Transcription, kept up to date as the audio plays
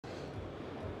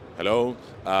Hello,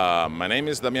 my name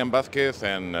is Damian Vázquez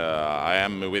and I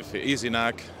am with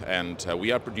ISINAC, and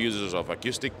we are producers of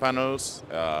acoustic panels,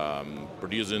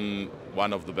 producing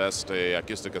one of the best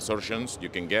acoustic assortments you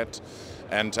can get.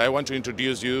 And I want to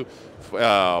introduce you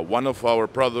one of our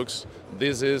products.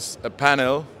 This is a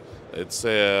panel. It's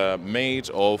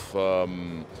made of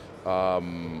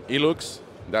Ilucs,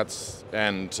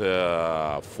 and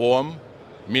foam,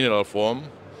 mineral foam.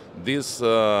 This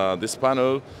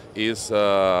panel is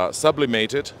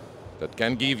sublimated. That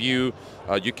can give you,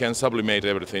 you can sublimate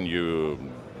everything you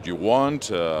want,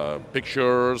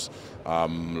 pictures,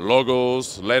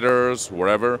 logos, letters,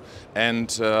 whatever,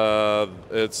 and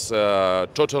it's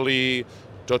totally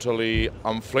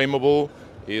unflammable.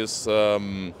 Has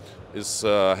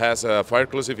a fire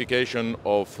classification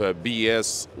of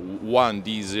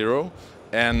BS1D0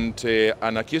 and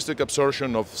an acoustic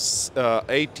absorption of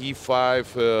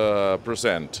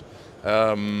 85%.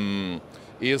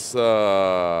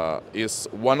 Is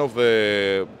one of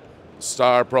the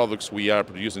star products we are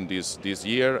producing this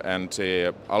year, and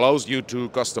allows you to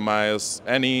customize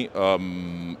any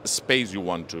space you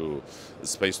want to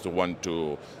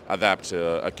adapt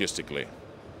acoustically.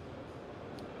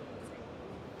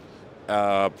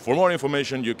 For more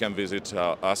information, you can visit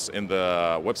us in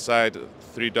the website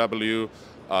www.isinac.com.